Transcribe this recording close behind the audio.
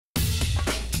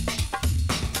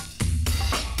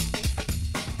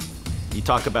You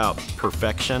talk about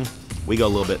perfection, we go a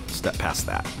little bit step past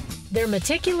that. They're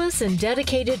meticulous and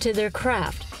dedicated to their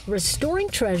craft, restoring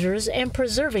treasures and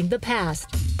preserving the past.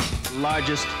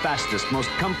 Largest, fastest, most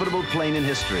comfortable plane in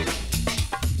history.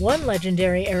 One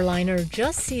legendary airliner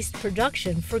just ceased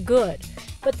production for good,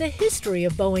 but the history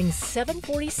of Boeing's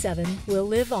 747 will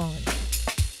live on.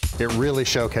 It really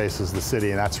showcases the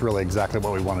city, and that's really exactly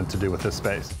what we wanted to do with this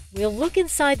space. We'll look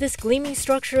inside this gleaming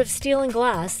structure of steel and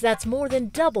glass that's more than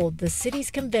doubled the city's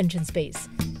convention space.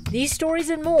 These stories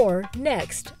and more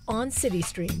next on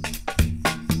CityStream.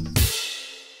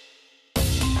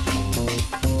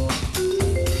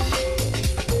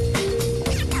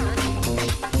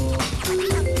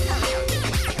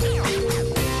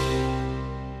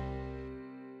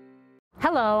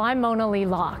 Hello, I'm Mona Lee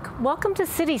Locke. Welcome to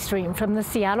CityStream from the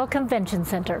Seattle Convention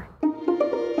Center.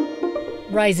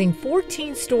 Rising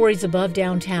 14 stories above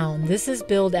downtown, this is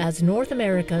billed as North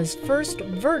America's first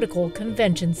vertical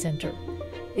convention center.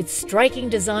 Its striking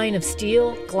design of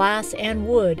steel, glass, and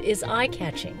wood is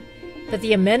eye-catching, but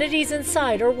the amenities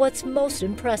inside are what's most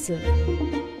impressive.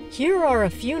 Here are a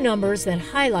few numbers that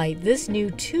highlight this new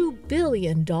 $2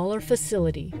 billion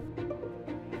facility.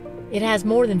 It has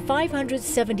more than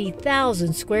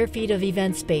 570,000 square feet of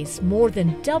event space, more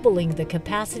than doubling the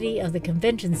capacity of the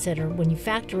convention center when you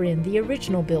factor in the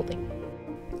original building.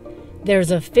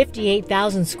 There's a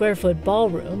 58,000 square foot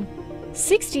ballroom,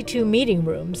 62 meeting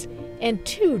rooms, and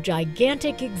 2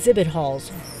 gigantic exhibit halls.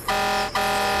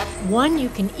 One you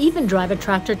can even drive a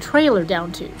tractor trailer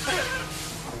down to.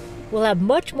 We'll have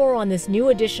much more on this new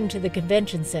addition to the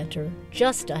convention center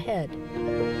just ahead.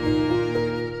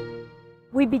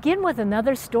 We begin with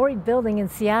another storied building in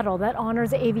Seattle that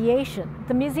honors aviation,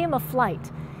 the Museum of Flight.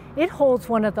 It holds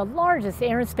one of the largest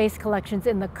air and space collections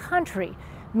in the country.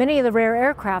 Many of the rare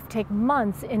aircraft take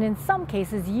months and in some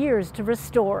cases years to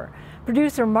restore.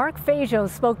 Producer Mark Fajo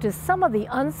spoke to some of the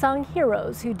unsung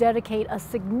heroes who dedicate a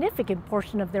significant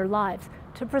portion of their lives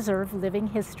to preserve living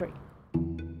history.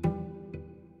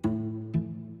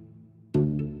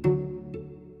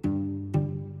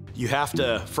 You have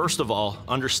to, first of all,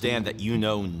 understand that you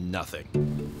know nothing.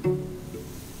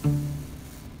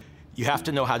 You have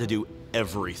to know how to do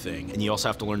everything, and you also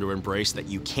have to learn to embrace that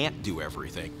you can't do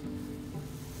everything.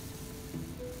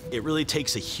 It really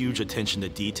takes a huge attention to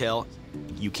detail.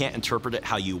 You can't interpret it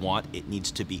how you want. It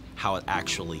needs to be how it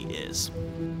actually is.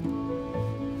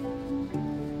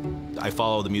 I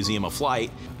follow the Museum of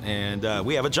Flight, and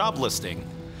we have a job listing.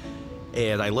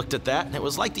 And I looked at that, and it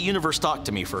was like the universe talked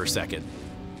to me for a second.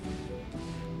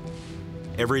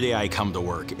 Every day I come to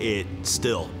work, it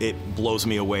blows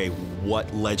me away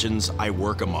what legends I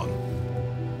work among.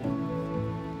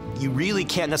 You really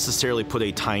can't necessarily put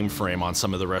a time frame on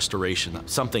some of the restoration.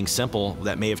 Something simple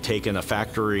that may have taken a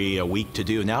factory a week to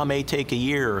do, now may take a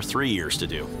year or 3 years to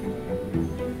do.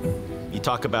 You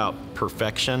talk about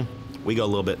perfection, we go a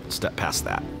little bit step past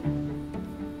that.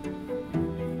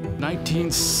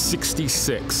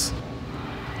 1966.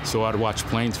 So I'd watch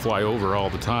planes fly over all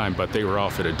the time, but they were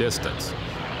off at a distance.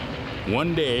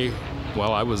 One day,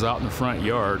 while I was out in the front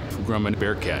yard, a Grumman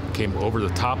Bearcat came over the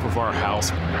top of our house,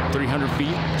 300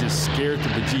 feet, just scared the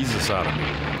bejesus out of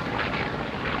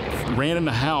me. Ran in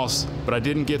the house, but I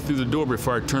didn't get through the door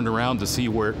before I turned around to see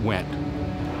where it went.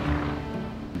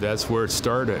 That's where it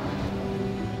started.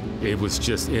 It was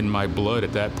just in my blood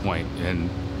at that point,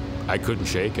 and I couldn't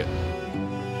shake it.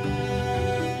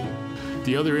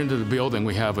 The other end of the building,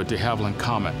 we have a de Havilland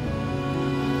Comet.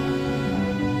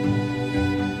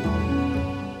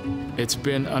 It's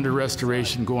been under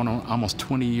restoration going on almost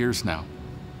 20 years now.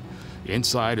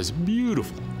 Inside is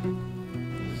beautiful.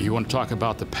 You want to talk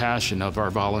about the passion of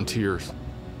our volunteers,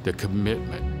 the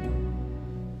commitment.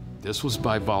 This was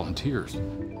by volunteers.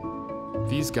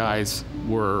 These guys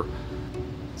were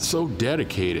so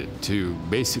dedicated to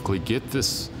basically get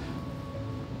this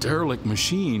derelict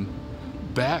machine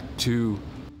back to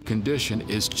condition.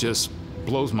 Is just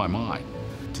blows my mind.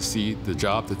 To see the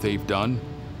job that they've done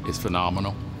is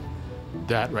phenomenal.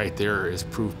 That right there is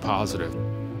proof positive.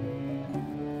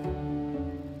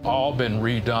 All been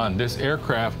redone. This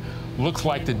aircraft looks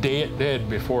like the day it did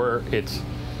before it's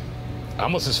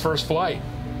almost its first flight.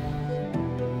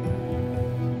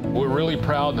 We're really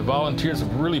proud. The volunteers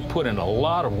have really put in a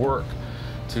lot of work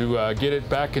to get it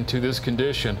back into this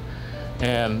condition.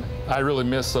 And I really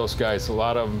miss those guys. A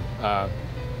lot of them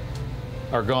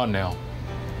are gone now.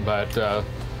 But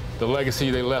the legacy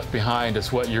they left behind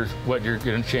is what you're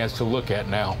getting a chance to look at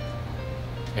now.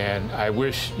 And I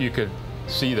wish you could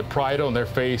see the pride on their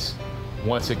face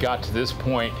once it got to this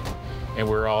point and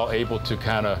we're all able to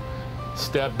kind of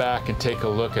step back and take a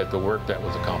look at the work that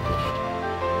was accomplished.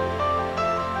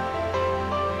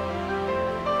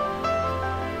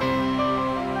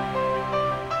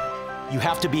 You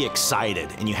have to be excited,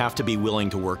 and you have to be willing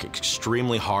to work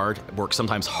extremely hard, work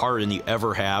sometimes harder than you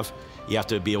ever have. You have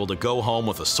to be able to go home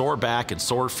with a sore back and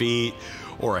sore feet,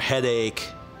 or a headache,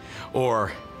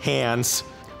 or hands,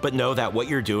 but know that what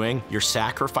you're doing, you're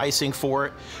sacrificing for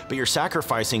it, but you're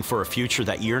sacrificing for a future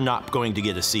that you're not going to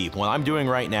get to see. What I'm doing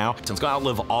right now, it's gonna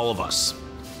outlive all of us.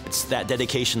 It's that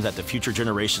dedication that the future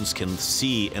generations can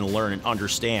see and learn and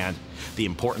understand the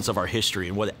importance of our history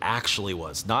and what it actually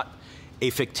was, not a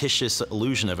fictitious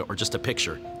illusion of it or just a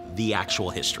picture, the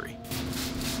actual history.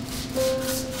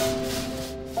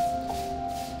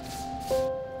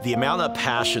 The amount of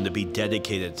passion to be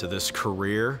dedicated to this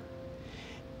career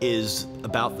is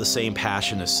about the same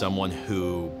passion as someone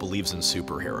who believes in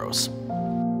superheroes.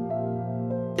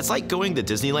 It's like going to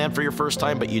Disneyland for your first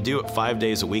time, but you do it 5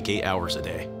 days a week, 8 hours a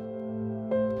day.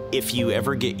 If you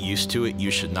ever get used to it,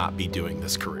 you should not be doing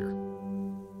this career.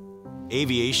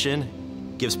 Aviation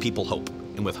gives people hope.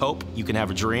 And with hope, you can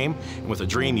have a dream. And with a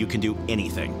dream, you can do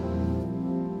anything.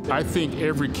 I think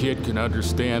every kid can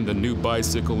understand the new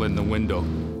bicycle in the window.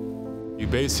 You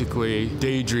basically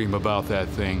daydream about that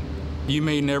thing. You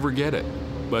may never get it,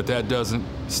 but that doesn't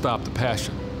stop the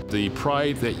passion. The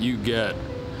pride that you get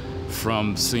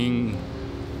from seeing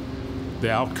the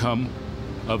outcome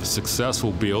of a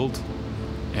successful build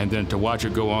and then to watch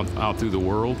it go on out through the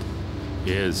world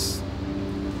is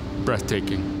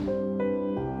breathtaking.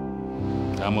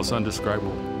 Almost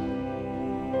indescribable.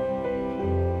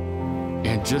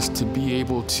 And just to be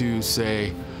able to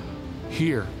say,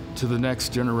 here to the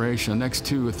next generation, next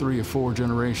 2 or 3 or 4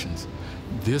 generations,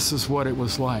 this is what it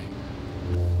was like.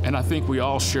 And I think we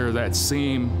all share that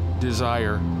same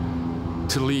desire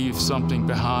to leave something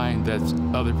behind that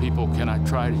other people cannot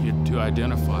try to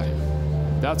identify.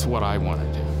 That's what I want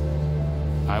to do.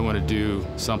 I want to do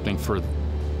something for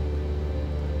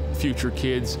future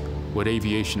kids, what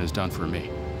aviation has done for me.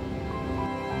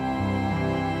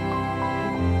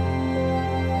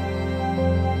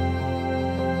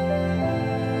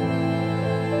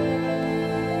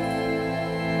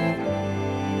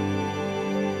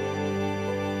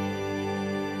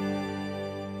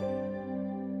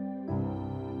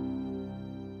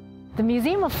 The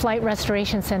Museum of Flight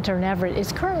Restoration Center in Everett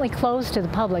is currently closed to the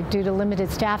public due to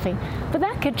limited staffing, but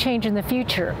that could change in the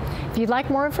future. If you'd like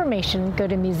more information, go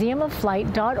to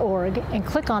museumofflight.org and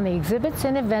click on the Exhibits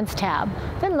and Events tab,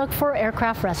 then look for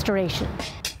aircraft restoration.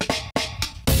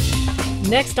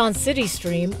 Next on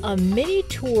CityStream, a mini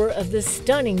tour of the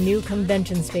stunning new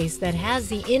convention space that has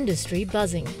the industry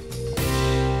buzzing.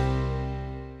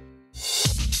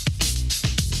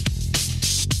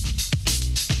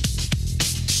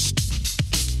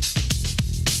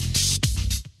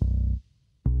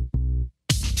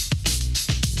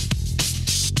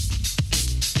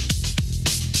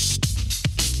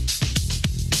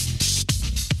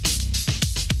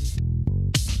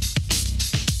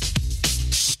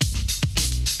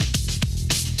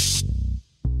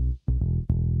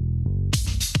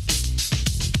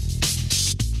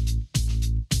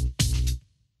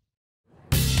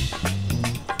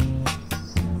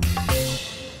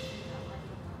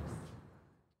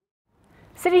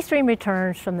 CityStream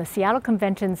returns from the Seattle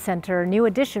Convention Center new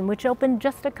edition, which opened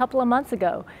just a couple of months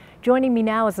ago. Joining me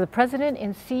now is the president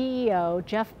and CEO,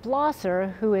 Jeff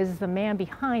Blosser, who is the man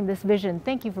behind this vision.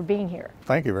 Thank you for being here.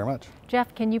 Thank you very much.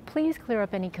 Jeff, can you please clear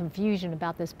up any confusion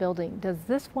about this building? Does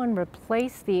this one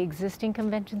replace the existing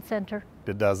convention center?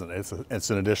 It doesn't. It's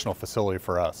an additional facility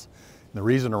for us. And the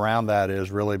reason around that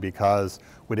is really because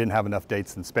we didn't have enough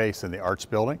dates and space in the Arts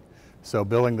building. So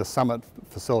building the Summit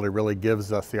facility really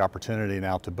gives us the opportunity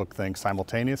now to book things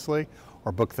simultaneously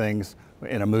or book things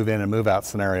in a move-in and move-out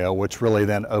scenario, which really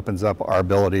then opens up our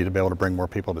ability to be able to bring more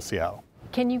people to Seattle.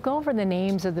 Can you go over the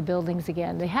names of the buildings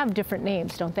again? They have different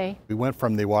names, don't they? We went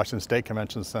from the Washington State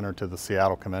Convention Center to the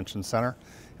Seattle Convention Center,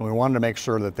 and we wanted to make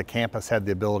sure that the campus had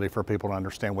the ability for people to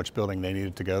understand which building they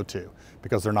needed to go to,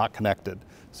 because they're not connected.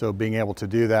 So being able to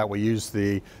do that, we used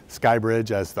the Sky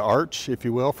Bridge as the arch, if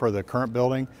you will, for the current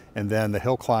building, and then the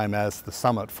hill climb as the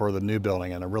summit for the new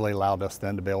building. And it really allowed us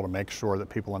then to be able to make sure that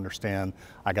people understand,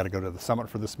 I got to go to the summit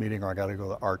for this meeting, or I got to go to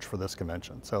the arch for this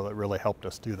convention. So it really helped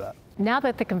us do that. Now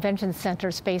that the convention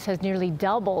center space has nearly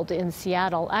doubled in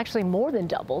Seattle, actually more than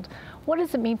doubled, what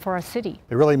does it mean for our city?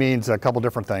 It really means a couple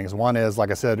different things. One is,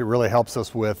 like I said, it really helps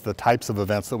us with the types of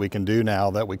events that we can do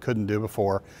now that we couldn't do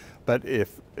before. But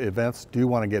if events do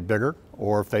want to get bigger,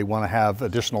 or if they want to have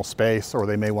additional space, or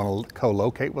they may want to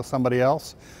co-locate with somebody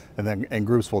else, and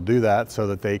groups will do that so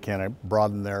that they can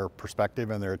broaden their perspective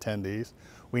and their attendees.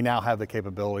 We now have the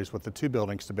capabilities with the two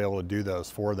buildings to be able to do those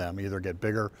for them, either get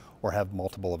bigger or have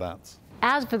multiple events.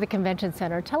 As for the convention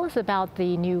center, tell us about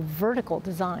the new vertical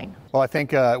design. Well, I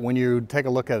think when you take a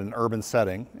look at an urban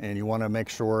setting and you want to make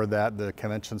sure that the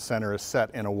convention center is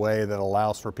set in a way that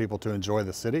allows for people to enjoy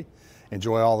the city,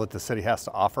 enjoy all that the city has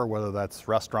to offer, whether that's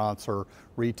restaurants or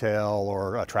retail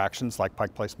or attractions like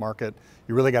Pike Place Market,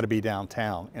 you really got to be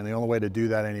downtown. And the only way to do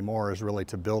that anymore is really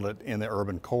to build it in the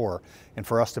urban core. And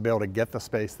for us to be able to get the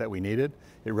space that we needed,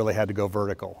 it really had to go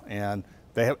vertical. And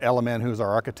LMN, who's our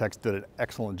architects, did an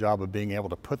excellent job of being able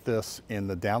to put this in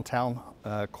the downtown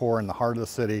core in the heart of the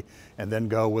city and then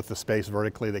go with the space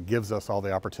vertically that gives us all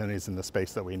the opportunities in the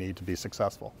space that we need to be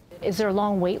successful. Is there a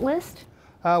long wait list?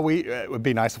 It would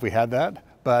be nice if we had that,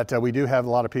 but we do have a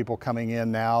lot of people coming in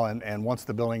now, and once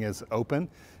the building is open,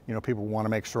 you know, people want to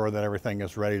make sure that everything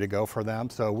is ready to go for them.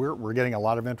 So we're getting a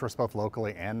lot of interest both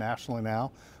locally and nationally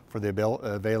now for the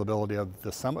availability of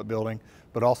the Summit building,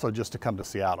 but also just to come to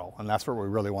Seattle. And that's what we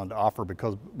really wanted to offer,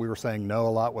 because we were saying no a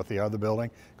lot with the other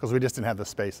building because we just didn't have the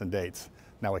space and dates.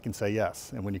 Now we can say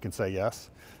yes, and when you can say yes,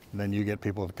 then you get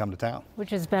people to come to town.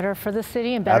 Which is better for the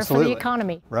city and better Absolutely. for the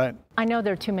economy. Right. I know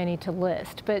there are too many to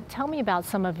list, but tell me about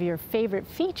some of your favorite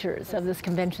features of this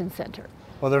convention center.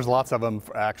 Well, there's lots of them,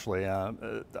 actually.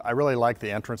 I really like the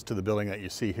entrance to the building that you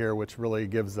see here, which really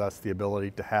gives us the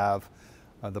ability to have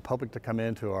the public to come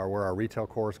into where our retail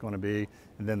core is going to be,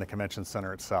 and then the convention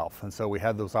center itself. And so we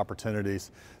had those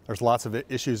opportunities. There's lots of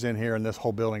issues in here in this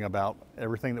whole building about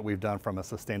everything that we've done from a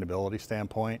sustainability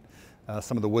standpoint.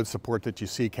 Some of the wood support that you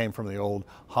see came from the old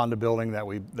Honda building that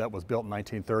was built in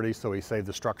 1930, so we saved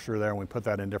the structure there and we put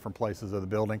that in different places of the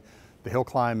building. The hill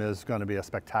climb is going to be a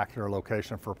spectacular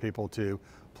location for people to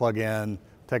plug in,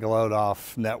 take a load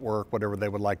off, network, whatever they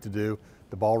would like to do.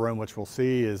 The ballroom, which we'll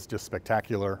see, is just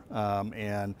spectacular,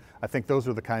 and I think those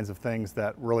are the kinds of things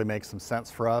that really make some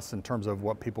sense for us in terms of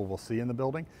what people will see in the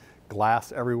building.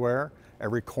 Glass everywhere.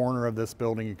 Every corner of this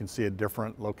building you can see a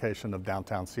different location of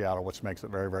downtown Seattle, which makes it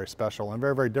very, very special and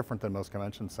very, very different than most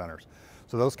convention centers.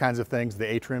 So those kinds of things, the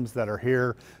atriums that are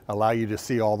here allow you to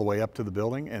see all the way up to the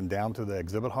building and down to the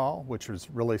exhibit hall, which is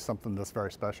really something that's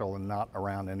very special and not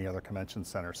around any other convention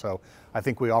center. So I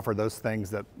think we offer those things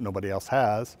that nobody else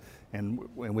has, and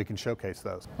we can showcase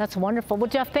those. That's wonderful. Well,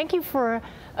 Jeff, thank you for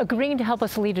agreeing to help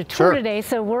us lead a tour today.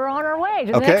 So we're on our way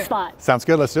to the next spot. Sounds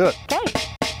good. Let's do it. Okay.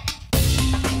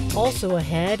 Also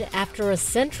ahead, after a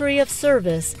century of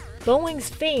service, Boeing's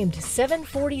famed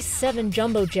 747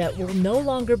 jumbo jet will no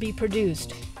longer be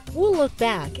produced. We'll look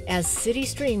back as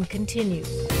CityStream continues.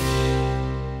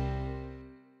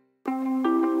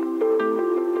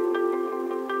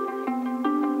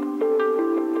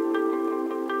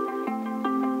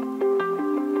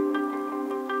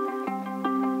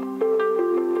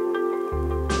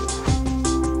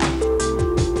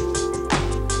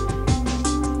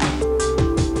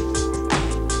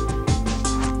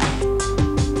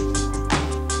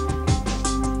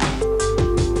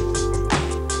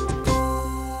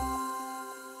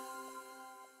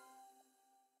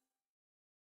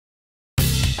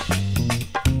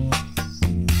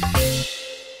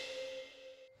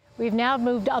 We've now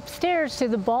moved upstairs to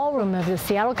the ballroom of the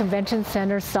Seattle Convention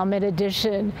Center Summit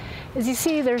Edition. As you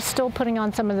see, they're still putting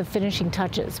on some of the finishing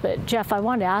touches. But Jeff, I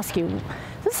wanted to ask you,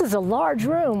 this is a large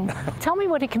room. Tell me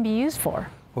what it can be used for.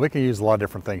 Well, we can use a lot of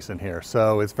different things in here.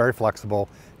 So it's very flexible.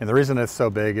 And the reason it's so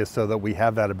big is so that we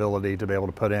have that ability to be able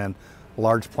to put in a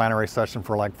large plenary session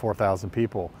for like 4,000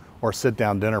 people, or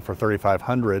sit-down dinner for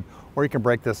 3,500, or you can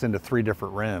break this into 3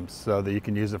 different rooms so that you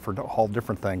can use it for whole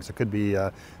different things. It could be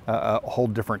a whole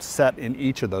different set in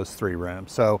each of those 3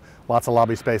 rooms. So lots of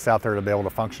lobby space out there to be able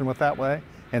to function with that way.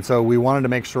 And so we wanted to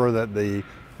make sure that the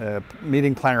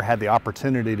meeting planner had the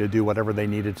opportunity to do whatever they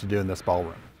needed to do in this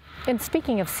ballroom. And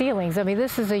speaking of ceilings, I mean,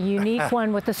 this is a unique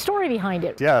one with a story behind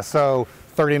it. Yeah, so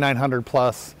 3,900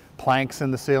 plus planks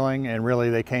in the ceiling, and really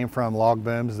they came from log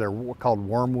booms. They're called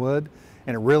wormwood.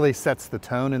 And it really sets the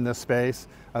tone in this space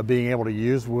of being able to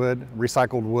use wood,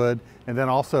 recycled wood, and then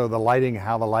also the lighting,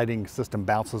 how the lighting system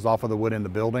bounces off of the wood in the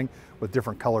building with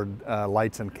different colored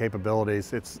lights and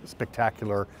capabilities. It's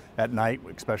spectacular at night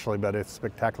especially, but it's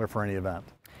spectacular for any event.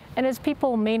 And as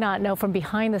people may not know from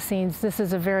behind the scenes, this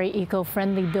is a very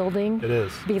eco-friendly building. It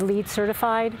is. Be LEED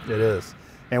certified. It is.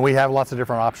 And we have lots of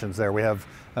different options there. We have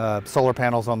solar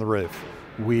panels on the roof.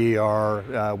 We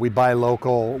buy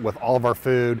local with all of our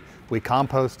food. We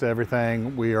compost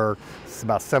everything. We are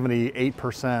about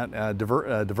 78%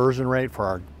 diversion rate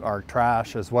for our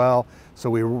trash as well. So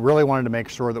we really wanted to make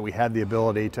sure that we had the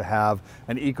ability to have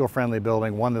an eco-friendly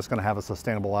building, one that's going to have a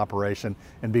sustainable operation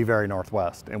and be very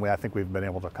Northwest. And I think we've been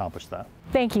able to accomplish that.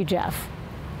 Thank you, Jeff.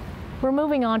 We're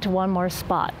moving on to one more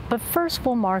spot, but first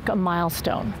we'll mark a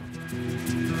milestone.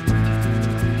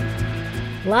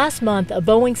 Last month, a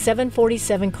Boeing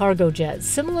 747 cargo jet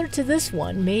similar to this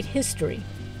one made history.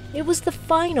 It was the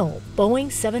final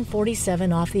Boeing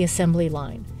 747 off the assembly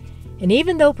line. And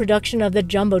even though production of the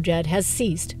jumbo jet has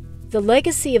ceased, the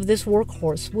legacy of this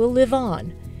workhorse will live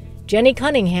on. Jenny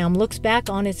Cunningham looks back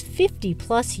on its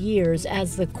 50-plus years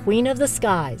as the queen of the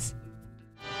skies.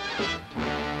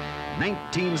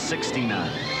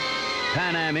 1969.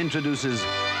 Pan Am introduces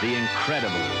the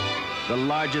Incredible, the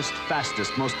largest,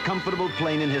 fastest, most comfortable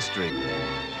plane in history.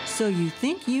 So you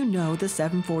think you know the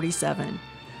 747.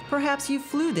 Perhaps you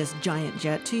flew this giant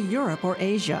jet to Europe or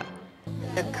Asia.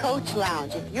 The coach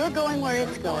lounge. If you're going where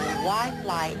it's going, why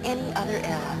fly any other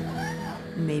airline?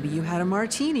 Maybe you had a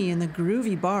martini in the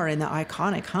groovy bar in the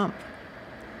iconic Hump.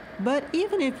 But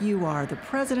even if you are the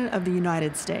President of the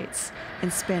United States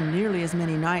and spend nearly as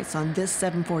many nights on this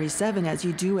 747 as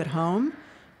you do at home,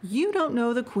 you don't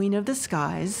know the Queen of the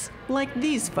Skies like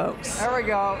these folks. There we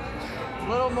go. A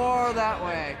little more that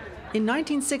way. In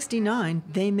 1969,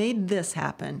 they made this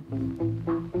happen.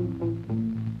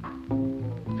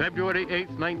 February 8,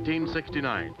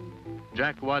 1969.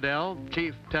 Jack Waddell,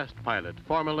 Chief Test Pilot,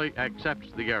 formally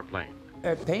accepts the airplane.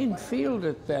 At Payne Field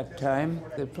at that time,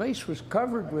 the place was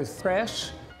covered with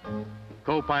press.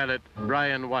 Co-pilot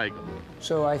Brian Weigel.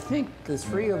 So I think the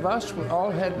three of us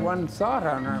all had one thought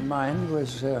on our mind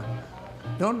was,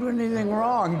 don't do anything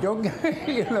wrong, don't,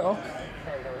 you know.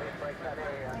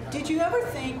 Did you ever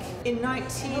think in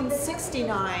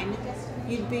 1969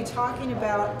 you'd be talking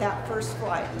about that first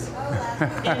flight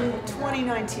in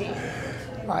 2019?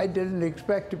 I didn't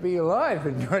expect to be alive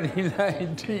in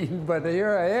 2019, but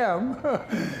here I am.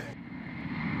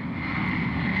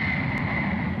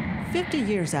 50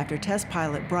 years after test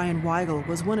pilot Brian Weigel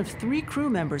was one of 3 crew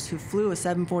members who flew a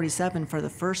 747 for the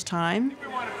first time, We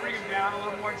want to bring him down a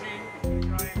little more, Gene.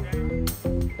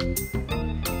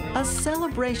 a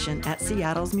celebration at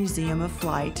Seattle's Museum of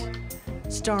Flight,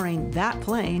 starring that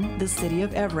plane, the City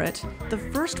of Everett, the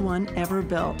first one ever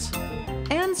built,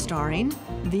 and starring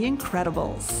The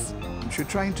Incredibles. You're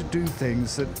trying to do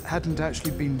things that hadn't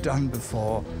actually been done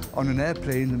before on an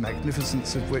airplane, the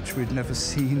magnificence of which we'd never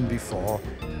seen before.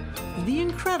 The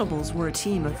Incredibles were a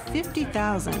team of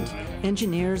 50,000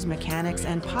 engineers, mechanics,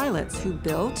 and pilots who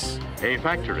built A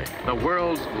factory, the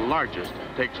world's largest,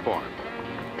 takes form.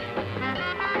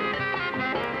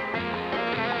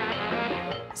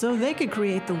 so they could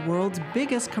create the world's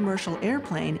biggest commercial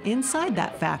airplane inside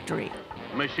that factory.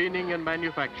 Machining and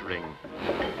manufacturing.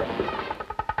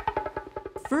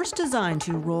 First designed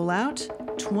to roll out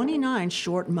 29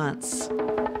 short months.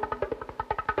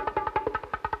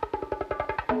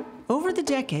 Over the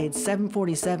decades,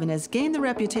 747 has gained the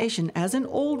reputation as an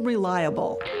old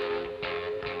reliable.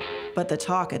 But the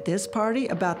talk at this party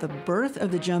about the birth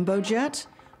of the jumbo jet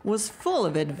was full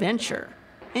of adventure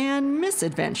and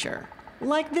misadventure,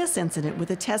 like this incident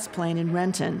with a test plane in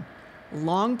Renton.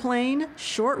 Long plane,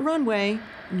 short runway,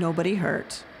 nobody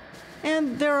hurt.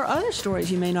 And there are other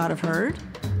stories you may not have heard.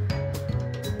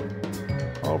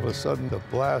 All of a sudden, the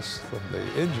blast from the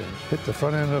engine hit the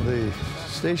front end of the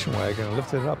station wagon and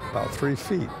lifted it up about 3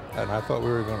 feet. And I thought we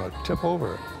were going to tip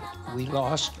over. We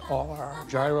lost all our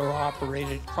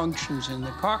gyro-operated functions in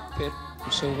the cockpit.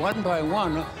 So one by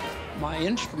one, my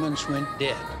instruments went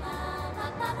dead.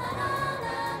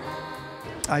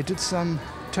 I did some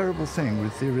terrible thing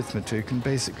with the arithmetic, and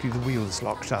basically the wheels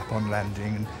locked up on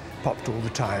landing and popped all the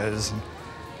tires, and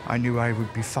I knew I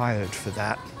would be fired for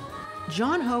that.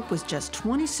 John Hope was just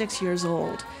 26 years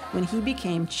old when he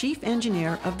became chief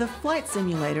engineer of the flight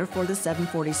simulator for the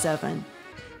 747.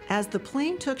 As the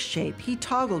plane took shape, he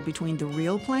toggled between the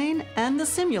real plane and the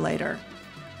simulator.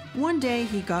 One day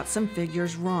he got some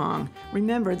figures wrong.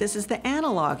 Remember, this is the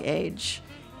analog age.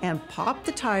 And popped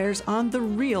the tires on the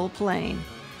real plane.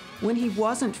 When he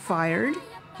wasn't fired,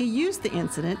 he used the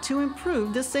incident to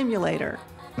improve the simulator.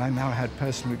 I now had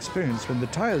personal experience. When the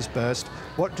tires burst,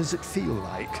 what does it feel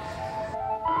like?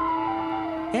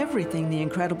 Everything the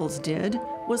Incredibles did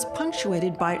was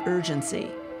punctuated by urgency.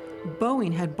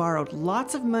 Boeing had borrowed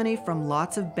lots of money from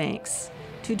lots of banks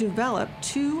to develop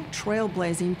 2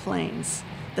 trailblazing planes,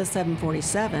 the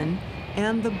 747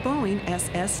 and the Boeing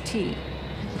SST.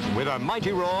 With a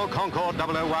mighty roar, Concorde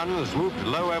 001 swooped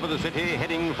low over the city,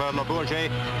 heading for Le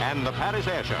Bourget and the Paris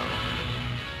Air Show.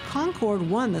 Concorde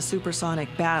won the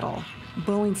supersonic battle.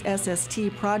 Boeing's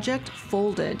SST project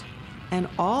folded, and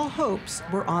all hopes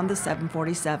were on the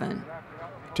 747.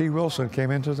 T. Wilson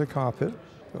came into the cockpit,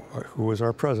 who was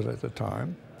our president at the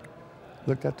time,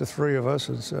 looked at the 3 of us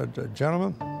and said,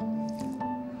 "Gentlemen,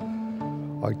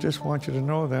 I just want you to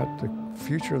know that the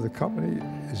future of the company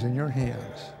is in your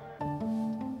hands."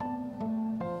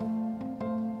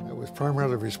 That was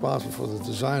primarily responsible for the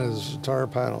design of this entire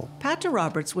panel. Pat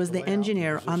Roberts was the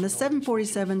engineer on the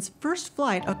 747's first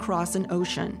flight across an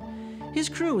ocean. His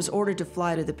crew was ordered to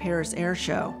fly to the Paris Air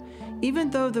Show, even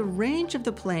though the range of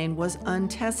the plane was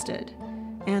untested.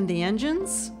 And the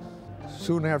engines?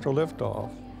 Soon after liftoff,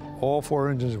 all 4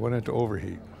 engines went into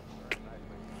overheat.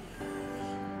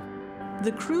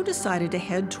 The crew decided to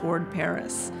head toward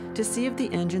Paris to see if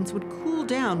the engines would cool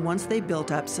down once they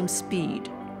built up some speed.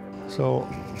 So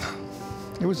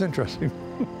it was interesting.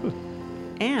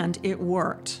 And it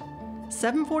worked.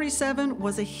 747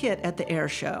 was a hit at the air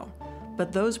show,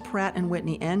 but those Pratt &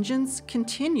 Whitney engines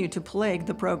continued to plague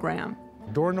the program.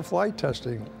 During the flight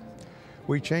testing,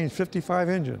 we changed 55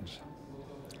 engines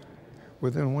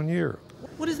within 1 year.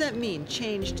 What does that mean,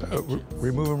 changed engines?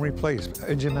 Remove and replace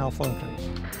engine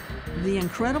malfunctions. The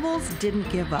Incredibles didn't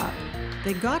give up.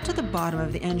 They got to the bottom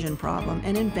of the engine problem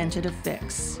and invented a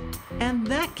fix. And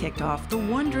that kicked off the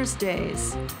wondrous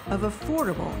days of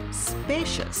affordable,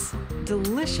 spacious,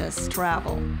 delicious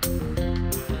travel.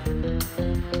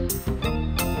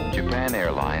 Japan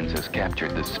Airlines has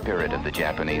captured the spirit of the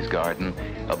Japanese garden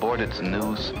aboard its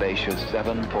new spacious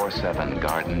 747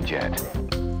 Garden Jet.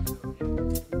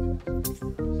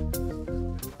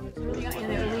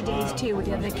 Too, we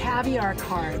did the caviar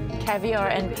card. Caviar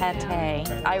and pate.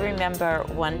 I remember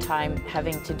one time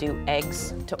having to do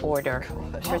eggs to order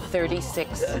for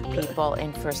 36 people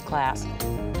in first class.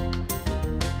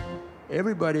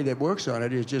 Everybody that works on it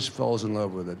just falls in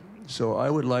love with it. So I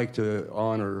would like to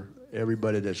honor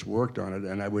everybody that's worked on it,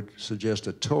 and I would suggest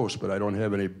a toast, but I don't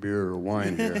have any beer or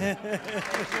wine here.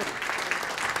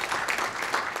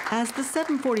 As the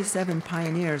 747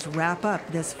 pioneers wrap up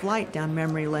this flight down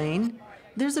memory lane,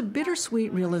 there's a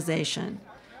bittersweet realization.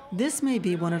 This may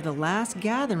be one of the last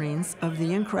gatherings of the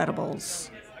Incredibles.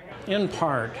 In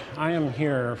part, I am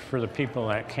here for the people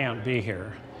that can't be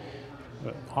here.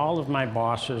 But all of my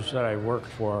bosses that I worked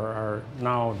for are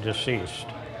now deceased,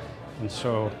 and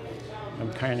so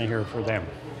I'm kind of here for them.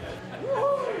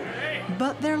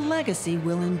 But their legacy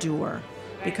will endure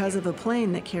because of a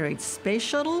plane that carried space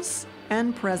shuttles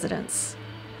and presidents.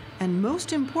 And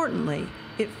most importantly,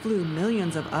 it flew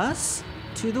millions of us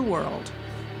to the world.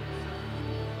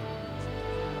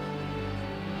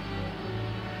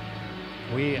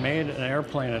 We made an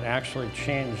airplane that actually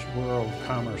changed world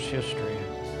commerce history.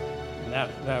 And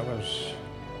that was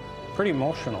pretty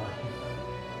emotional.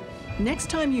 Next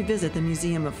time you visit the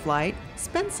Museum of Flight,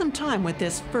 spend some time with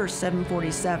this first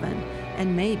 747,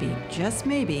 and maybe, just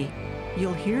maybe,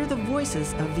 you'll hear the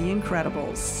voices of the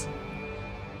Incredibles.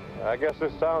 I guess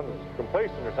this sounds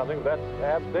complacent or something, but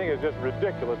that thing is just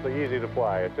ridiculously easy to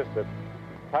fly. It's just a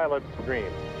pilot's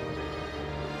dream.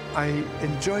 I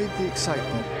enjoyed the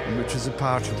excitement, which is a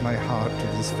part of my heart to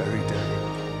this very day.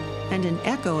 And an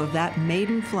echo of that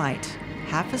maiden flight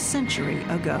half a century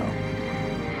ago.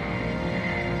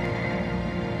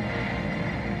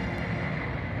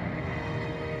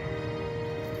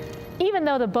 Even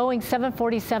though the Boeing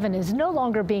 747 is no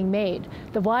longer being made,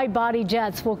 the wide-body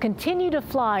jets will continue to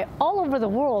fly all over the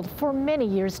world for many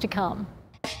years to come.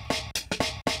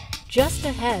 Just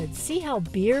ahead, see how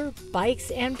beer,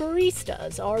 bikes, and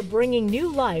baristas are bringing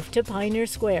new life to Pioneer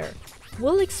Square.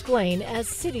 We'll explain as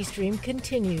CityStream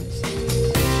continues.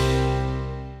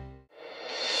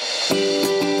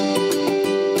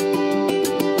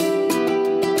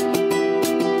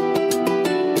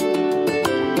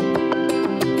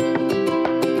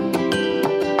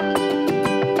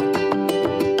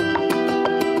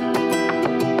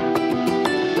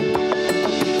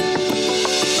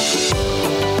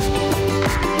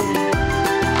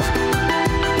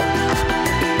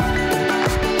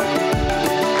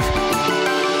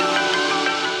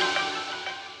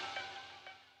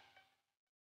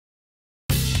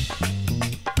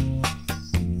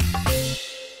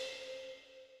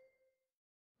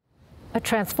 A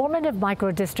transformative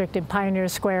micro-district in Pioneer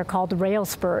Square called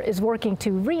Railspur is working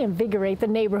to reinvigorate the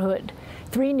neighborhood.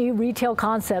 3 new retail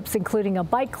concepts, including a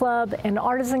bike club, an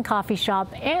artisan coffee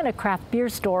shop, and a craft beer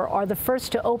store, are the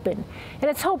first to open,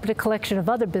 and it's hoped a collection of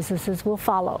other businesses will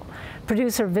follow.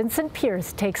 Producer Vincent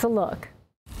Pierce takes a look.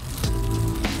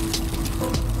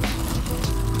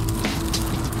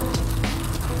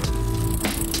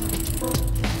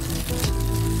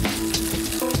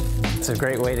 It's a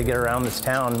great way to get around this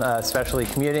town, especially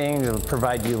commuting. It'll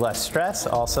provide you less stress.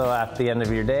 Also, at the end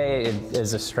of your day, it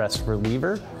is a stress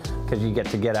reliever because you get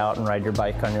to get out and ride your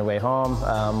bike on your way home,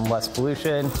 less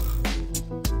pollution.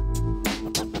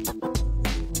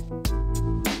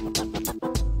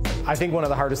 I think one of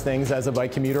the hardest things as a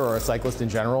bike commuter or a cyclist in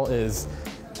general is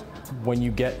when you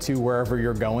get to wherever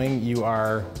you're going, you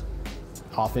are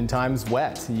oftentimes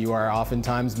wet, you are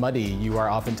oftentimes muddy, you are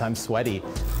oftentimes sweaty.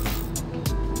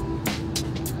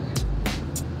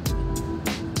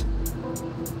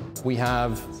 We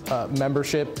have a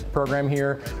membership program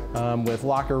here with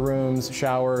locker rooms,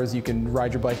 showers. You can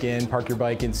ride your bike in, park your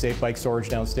bike in safe bike storage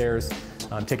downstairs,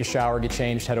 take a shower, get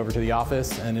changed, head over to the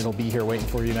office, and it'll be here waiting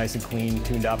for you nice and clean,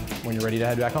 tuned up when you're ready to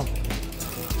head back home.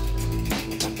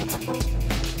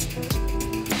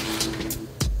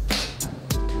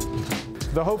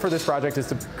 The hope for this project is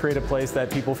to create a place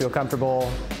that people feel comfortable,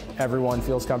 everyone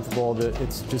feels comfortable, that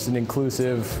it's just an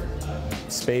inclusive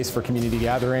space for community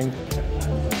gathering.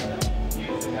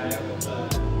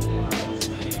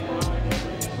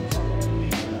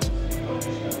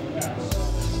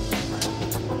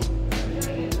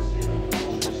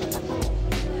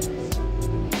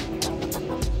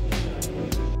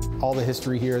 All the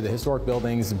history here, the historic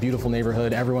buildings, a beautiful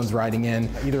neighborhood, everyone's riding in.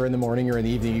 Either in the morning or in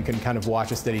the evening, you can kind of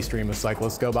watch a steady stream of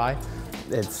cyclists go by.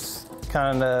 It's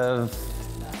kind of,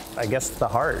 I guess, the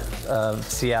heart of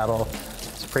Seattle.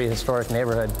 It's a pretty historic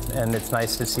neighborhood, and it's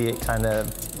nice to see it kind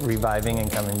of reviving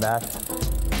and coming back.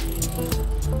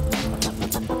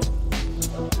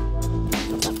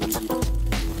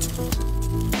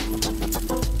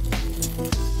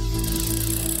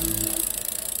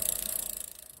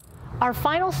 Our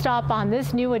final stop on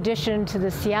this new addition to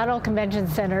the Seattle Convention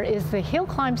Center is the Hill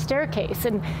Climb Staircase.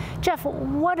 And Jeff,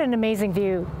 what an amazing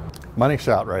view. Money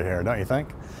shot right here, don't you think?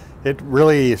 It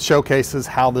really showcases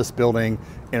how this building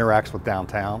interacts with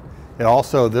downtown. It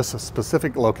also, this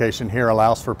specific location here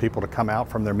allows for people to come out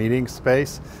from their meeting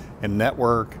space and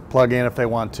network, plug in if they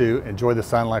want to, enjoy the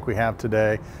sun like we have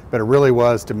today. But it really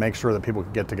was to make sure that people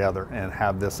could get together and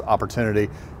have this opportunity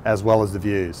as well as the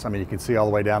views. I mean, you can see all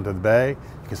the way down to the bay.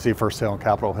 You can see First Hill and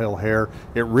Capitol Hill here.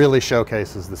 It really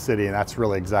showcases the city, and that's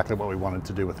really exactly what we wanted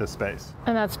to do with this space.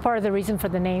 And that's part of the reason for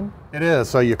the name? It is.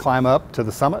 So you climb up to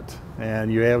the summit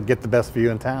and you get the best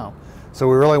view in town. So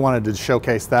we really wanted to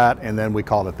showcase that, and then we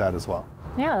called it that as well.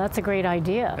 Yeah, that's a great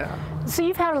idea. Yeah. So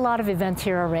you've had a lot of events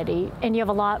here already, and you have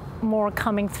a lot more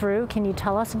coming through. Can you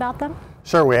tell us about them?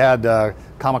 Sure, we had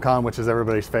Comic-Con, which is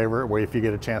everybody's favorite, where if you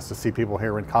get a chance to see people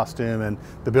here in costume, and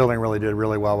the building really did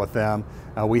really well with them.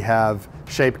 We have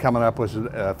SHAPE coming up, which is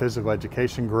a physical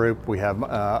education group. We have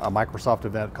a Microsoft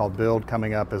event called Build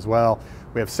coming up as well.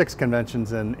 We have 6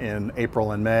 conventions in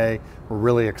April and May. We're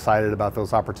really excited about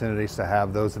those opportunities to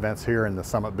have those events here in the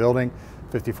Summit building.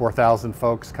 54,000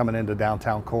 folks coming into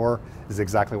downtown core is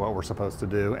exactly what we're supposed to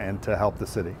do and to help the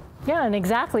city. Yeah, and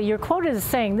exactly. You're quoted as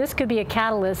saying this could be a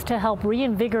catalyst to help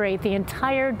reinvigorate the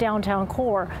entire downtown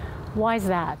core. Why is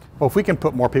that? Well, if we can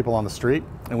put more people on the street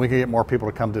and we can get more people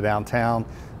to come to downtown,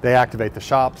 they activate the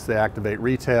shops, they activate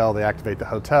retail, they activate the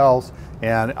hotels,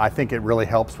 and I think it really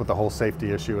helps with the whole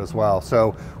safety issue as well.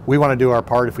 So we want to do our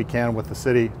part if we can with the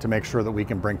city to make sure that we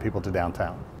can bring people to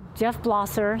downtown. Jeff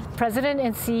Blosser, President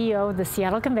and CEO of the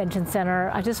Seattle Convention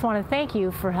Center, I just want to thank you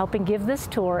for helping give this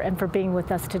tour and for being with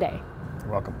us today.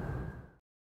 You're welcome.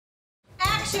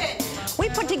 Action! We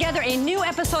put together a new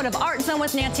episode of Art Zone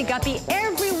with Nancy Guppy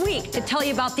every week to tell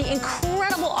you about the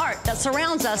incredible art that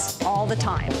surrounds us all the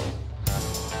time.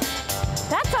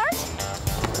 That's art.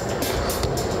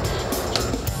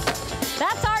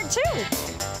 That's art too.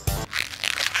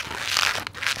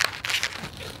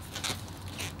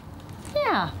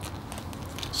 Yeah,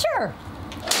 sure.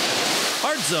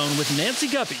 Art Zone with Nancy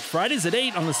Guppy, Fridays at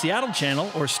 8 on the Seattle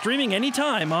channel or streaming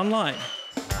anytime online.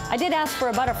 I did ask for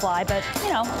a butterfly, but,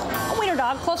 you know, a wiener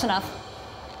dog, close enough.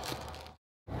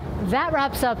 That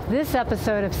wraps up this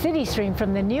episode of CityStream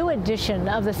from the new edition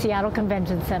of the Seattle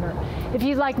Convention Center. If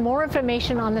you'd like more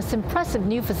information on this impressive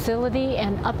new facility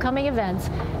and upcoming events,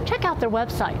 check out their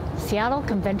website,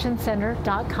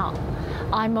 seattleconventioncenter.com.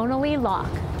 I'm Mona Lee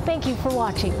Locke. Thank you for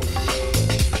watching.